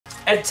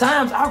At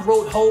times, I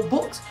wrote whole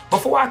books.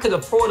 Before I could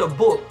afford a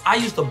book, I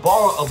used to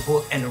borrow a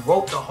book and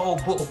wrote the whole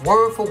book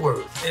word for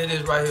word. It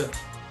is right here.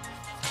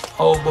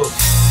 Whole book.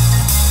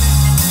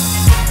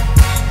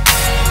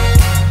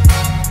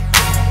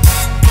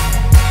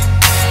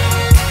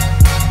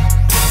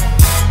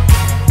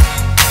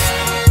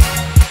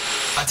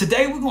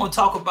 Today, we're going to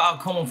talk about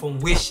coming from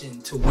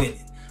wishing to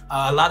winning.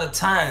 A lot of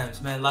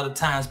times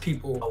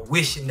people are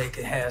wishing they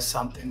could have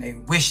something. They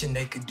wishing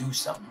they could do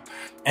something.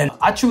 And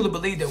I truly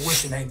believe that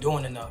wishing ain't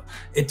doing enough.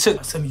 It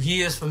took some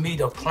years for me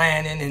to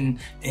planning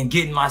and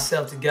getting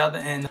myself together,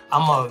 and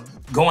I'm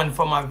going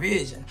for my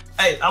vision.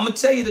 Hey, I'm gonna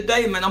tell you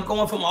today, man, I'm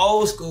going from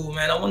old school,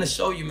 man. I wanna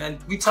show you, man,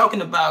 we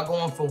talking about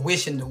going from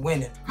wishing to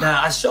winning.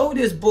 Now, I showed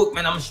this book,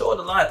 man, I'm gonna show it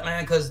a lot,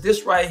 man, because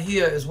this right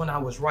here is when I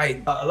was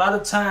writing. A lot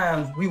of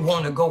times we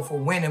wanna go for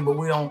winning, but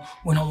we don't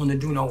wanna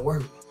do no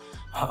work.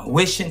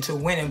 Wishing to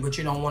winning, but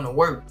you don't want to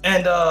work.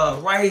 And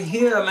right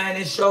here, man,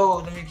 it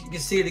shows, you can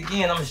see it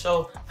again, I'm gonna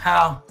show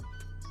how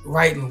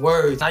writing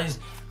words.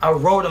 I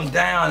wrote them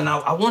down, and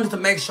I wanted to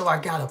make sure I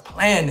got a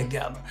plan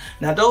together.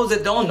 Now, those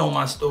that don't know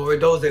my story,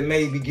 those that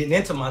may be getting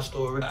into my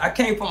story, I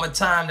came from a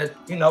time that,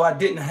 I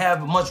didn't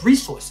have much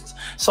resources.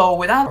 So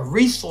without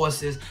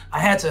resources, I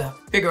had to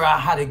figure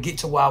out how to get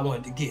to where I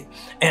wanted to get.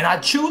 And I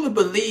truly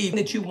believe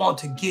that you want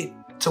to get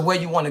to where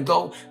you want to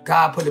go,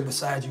 God put it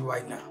beside you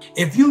right now.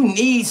 If you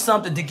need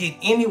something to get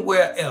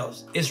anywhere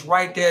else, it's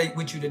right there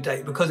with you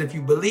today. Because if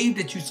you believe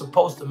that you're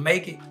supposed to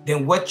make it,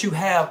 then what you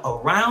have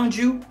around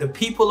you, the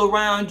people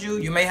around you,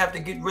 you may have to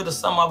get rid of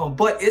some of them,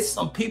 but it's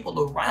some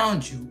people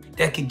around you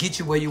that can get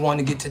you where you want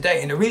to get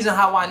today. And the reason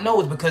how I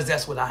know is because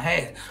that's what I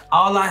had.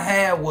 All I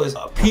had was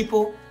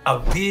people, a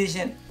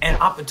vision, and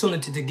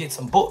opportunity to get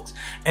some books.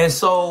 And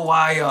so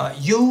I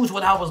used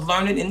what I was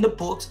learning in the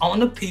books on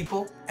the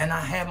people, and I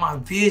had my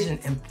vision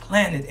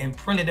implanted and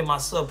printed in my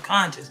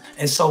subconscious.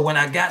 And so when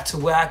I got to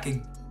where I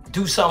could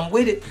do something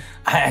with it,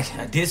 I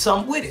did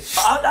something with it.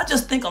 I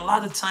just think a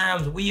lot of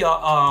times we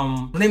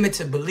are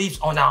limited beliefs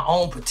on our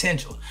own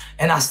potential.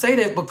 And I say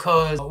that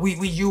because we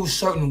use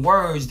certain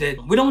words that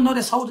we don't know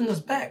that's holding us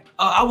back.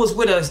 I was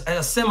with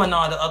a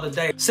seminar the other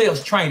day,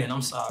 sales training,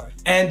 I'm sorry.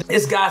 And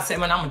this guy said,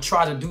 man, I'm gonna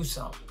try to do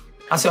something.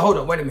 I said, hold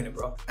on, wait a minute,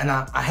 bro. And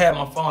I had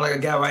my phone like I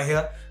got right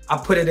here. I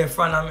put it in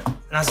front of me,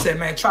 and I said,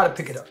 man, try to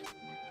pick it up.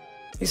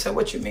 He said,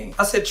 what you mean?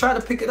 I said, try to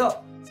pick it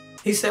up.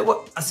 He said,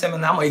 what? I said,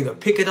 man, I'm gonna either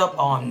pick it up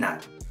or I'm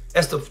not.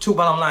 That's the true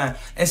bottom line.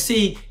 And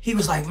see, he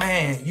was like,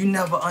 man, you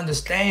never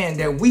understand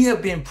that we have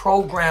been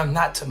programmed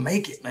not to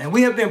make it, man.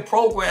 We have been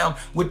programmed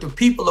with the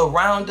people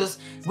around us.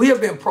 We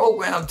have been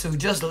programmed to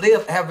just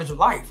live average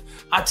life.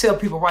 I tell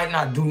people right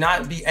now, do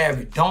not be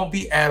average. Don't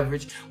be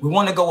average. We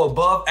want to go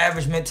above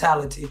average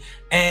mentality.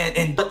 And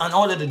in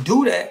order to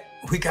do that,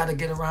 we got to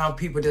get around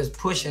people that's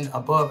pushing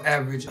above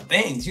average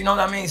things. You know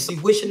what I mean? See,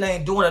 wishing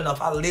ain't doing enough.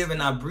 I live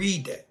and I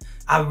breathe that.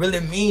 I really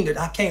mean that.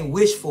 I can't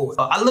wish for it.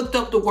 I looked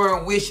up the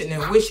word wishing,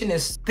 and wishing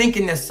is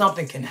thinking that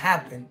something can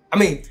happen. I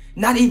mean,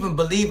 not even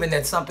believing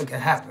that something can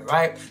happen,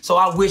 right? So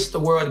I wish the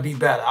world to be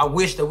better. I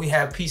wish that we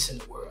have peace in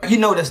the world. You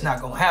know that's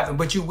not gonna happen,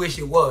 but you wish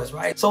it was,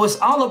 right? So it's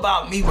all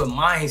about me with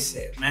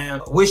mindset,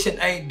 man. Wishing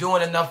ain't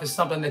doing enough is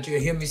something that you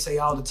hear me say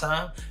all the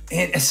time.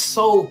 And it's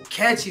so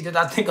catchy that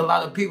I think a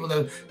lot of people,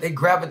 they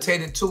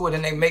gravitated to it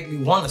and they make me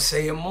wanna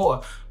say it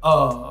more.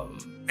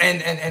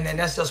 And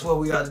that's just where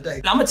we are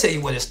today. I'm gonna tell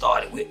you what it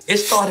started with. It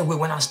started with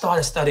when I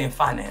started studying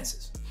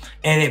finances.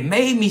 And it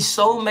made me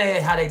so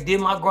mad how they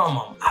did my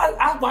grandma.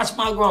 I watched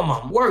my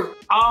grandma work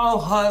all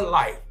her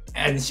life.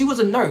 And she was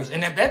a nurse.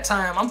 And at that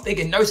time, I'm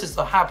thinking nurses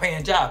are a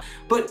high-paying job.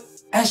 But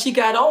as she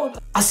got older,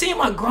 I seen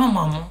my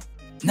grandmama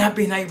not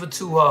being able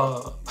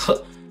to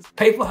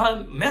pay for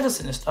her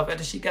medicine and stuff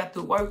after she got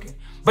through working.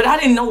 But I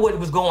didn't know what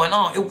was going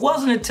on. It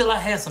wasn't until I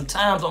had some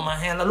times on my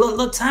hand, a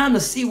little time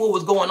to see what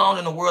was going on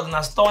in the world, and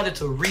I started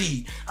to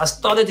read. I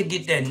started to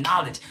get that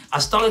knowledge. I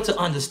started to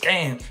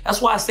understand.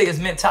 That's why I say it's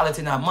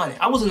mentality, not money.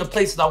 I was in a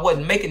place that I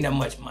wasn't making that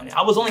much money.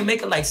 I was only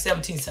making like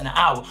 17 cents an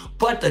hour,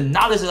 but the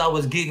knowledge that I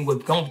was getting was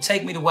gonna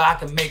take me to where I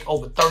could make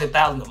over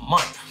 30,000 a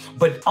month.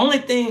 But only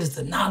thing is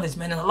the knowledge,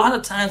 man. And a lot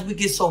of times we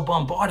get so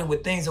bombarded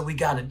with things that we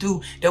gotta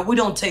do that we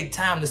don't take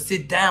time to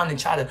sit down and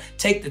try to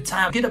take the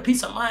time, get a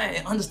peace of mind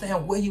and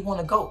understand where you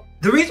wanna go.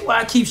 The reason why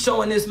I keep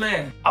showing this,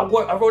 man, I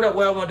wrote out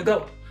where I wanted to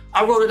go.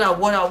 I wrote it out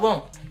what I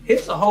want.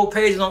 Here's a whole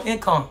page on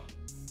income.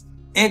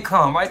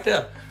 Income right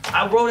there.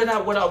 I wrote it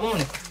out what I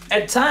wanted.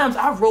 At times,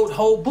 I wrote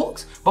whole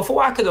books.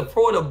 Before I could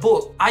afford a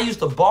book, I used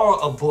to borrow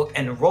a book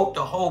and wrote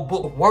the whole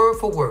book word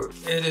for word.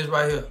 It is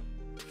right here.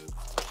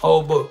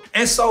 Whole book.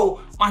 And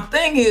so my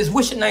thing is,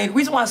 the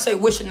reason why I say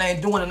wishing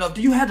ain't doing enough,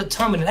 do you have the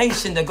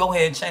determination to go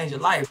ahead and change your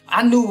life?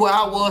 I knew where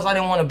I was, I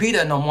didn't want to be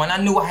there no more. And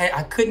I knew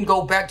I couldn't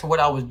go back to what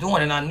I was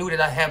doing. And I knew that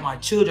I had my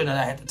children that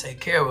I had to take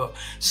care of.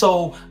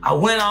 So I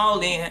went all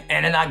in,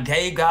 and then I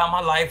gave God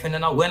my life, and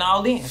then I went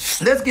all in.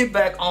 Let's get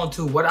back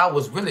onto what I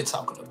was really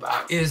talking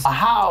about, is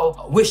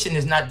how wishing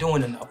is not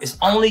doing enough. It's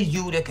only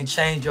you that can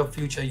change your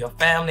future, your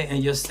family,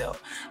 and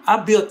yourself. I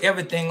built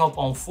everything up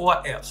on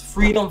 4 F's: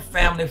 freedom,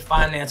 family,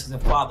 finances,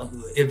 and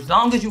fatherhood. As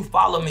long as you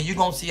follow follow me, you're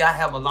gonna see I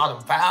have a lot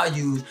of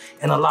values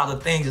and a lot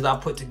of things that I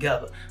put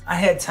together. I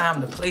had time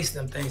to place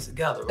them things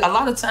together. A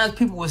lot of times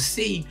people will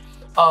see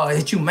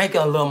that you making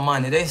a little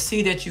money. They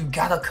see that you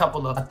got a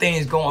couple of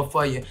things going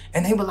for you,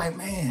 and they were like,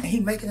 man, he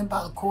making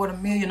about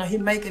 $250,000, or he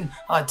making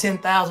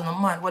 10,000 a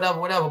month,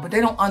 whatever. But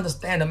they don't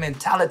understand the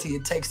mentality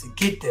it takes to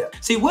get there.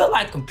 See, we're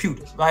like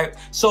computers, right?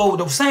 So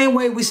the same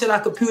way we sit our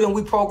computer and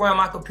we program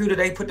our computer,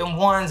 they put them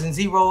ones and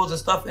zeros and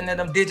stuff in there,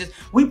 them digits.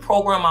 We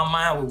program our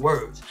mind with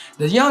words.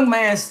 The young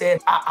man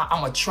said,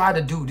 I'm gonna try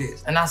to do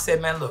this. And I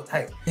said, man, look,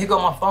 hey, here go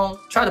my phone,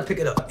 try to pick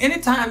it up.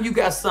 Anytime you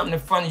got something in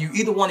front of you,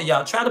 either one of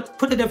y'all, try to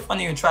put it in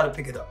front of you and try to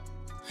pick it up.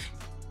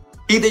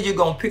 Either you're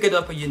gonna pick it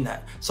up or you're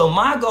not. So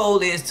my goal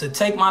is to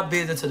take my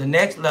business to the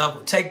next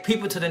level, take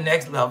people to the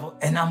next level,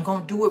 and I'm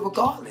gonna do it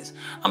regardless.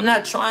 I'm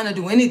not trying to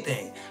do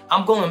anything.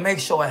 I'm gonna make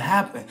sure it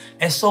happens.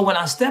 And so when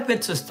I step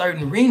into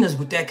certain arenas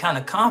with that kind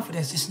of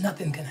confidence, just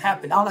nothing can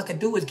happen. All I can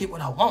do is get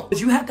what I want.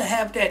 But you have to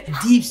have that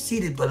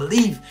deep-seated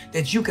belief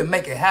that you can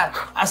make it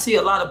happen. I see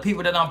a lot of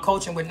people that I'm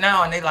coaching with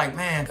now, and they like,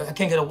 man, I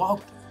can't get a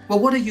walkthrough. Well,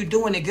 what are you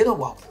doing to get a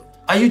walkthrough?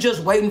 Are you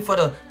just waiting for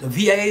the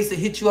VAs to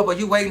hit you up? Are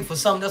you waiting for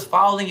something that's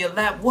falling in your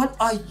lap? What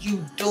are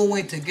you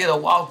doing to get a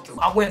walkthrough?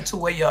 I went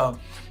to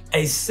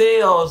a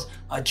sales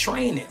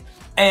training,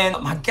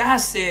 and my guy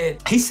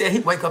said,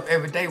 he'd wake up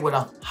every day with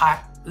a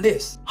hot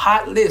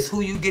list, who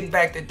you getting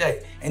back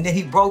today? And then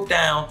he broke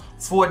down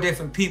 4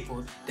 different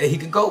people that he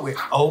could go with: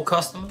 old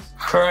customers,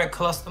 current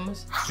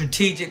customers,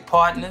 strategic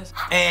partners,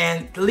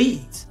 and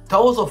leads.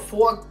 Those are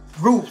 4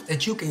 groups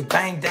that you can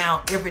bang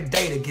down every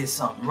day to get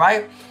something,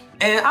 right?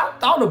 And I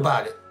thought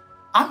about it.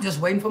 I'm just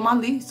waiting for my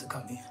leads to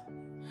come in.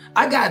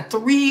 I got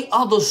 3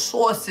 other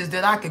sources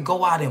that I could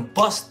go out and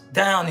bust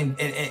down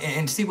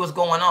and see what's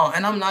going on,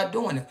 and I'm not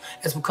doing it.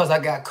 It's because I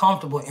got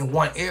comfortable in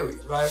one area,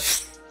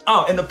 right?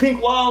 Oh, and the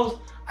pink walls,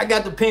 I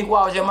got the pink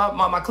walls. Yeah,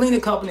 my cleaning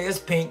company is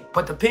pink,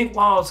 but the pink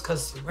walls,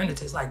 because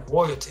serenity is like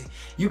royalty.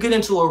 You get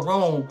into a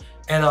room,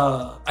 and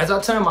as I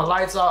turn my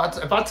lights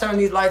off, if I turn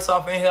these lights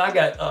off in here, I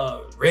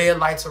got red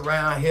lights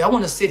around here. I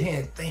want to sit here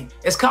and think.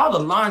 It's called a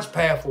launch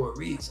pad for a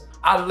reason.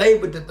 I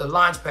labeled it the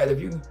launch pad.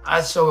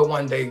 I'll show it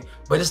one day,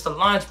 but it's the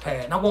launch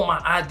pad, and I want my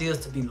ideas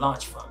to be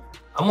launched from it.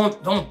 I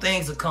want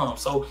things to come.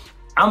 So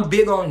I'm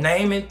big on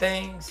naming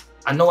things.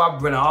 I know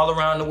I've been all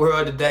around the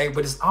world today,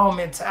 but it's all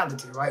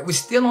mentality, right? We're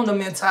still on the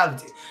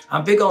mentality.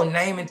 I'm big on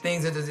naming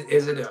things as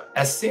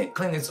Ascent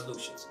Cleaning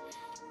Solutions.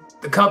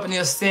 The company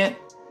Ascent,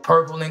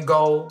 purple and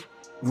gold,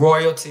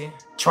 royalty,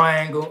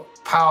 triangle,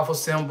 powerful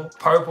symbol,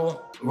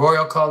 purple,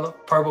 royal color,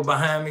 purple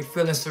behind me,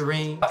 feeling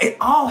serene. It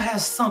all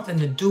has something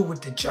to do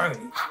with the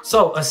journey.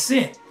 So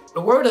ascent,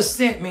 the word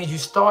ascent means you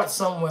start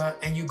somewhere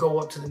and you go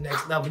up to the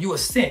next level. You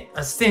ascent,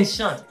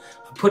 ascension.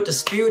 I put the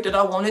spirit that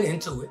I wanted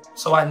into it.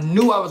 So I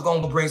knew I was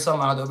gonna bring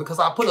something out of it because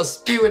I put a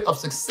spirit of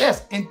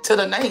success into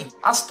the name.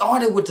 I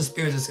started with the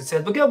spirit of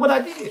success, but guess what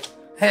I did?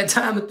 I had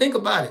time to think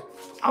about it.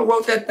 I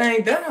wrote that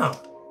thing down.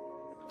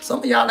 Some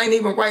of y'all ain't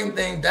even writing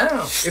things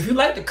down. If you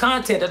like the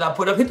content that I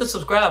put up, hit the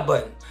subscribe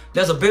button.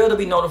 There's a bell to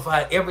be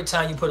notified every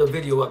time you put a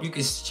video up. You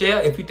can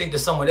share if you think that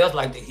someone else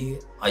like to hear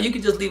it, or you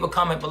can just leave a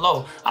comment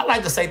below. I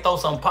like to say throw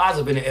something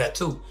positive in the air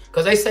too,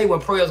 because they say when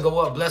prayers go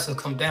up, blessings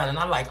come down, and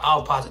I like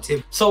all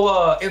positivity.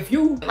 So if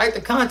you like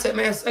the content,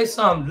 man, say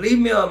something. Leave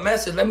me a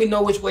message. Let me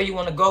know which way you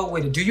want to go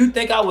with it. Do you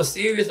think I was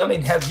serious? I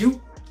mean, have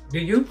you? Do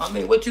you? I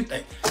mean, what you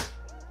think?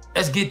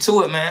 Let's get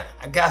to it, man.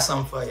 I got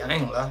something for you. I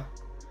ain't gonna lie.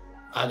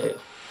 Out there.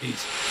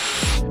 Peace.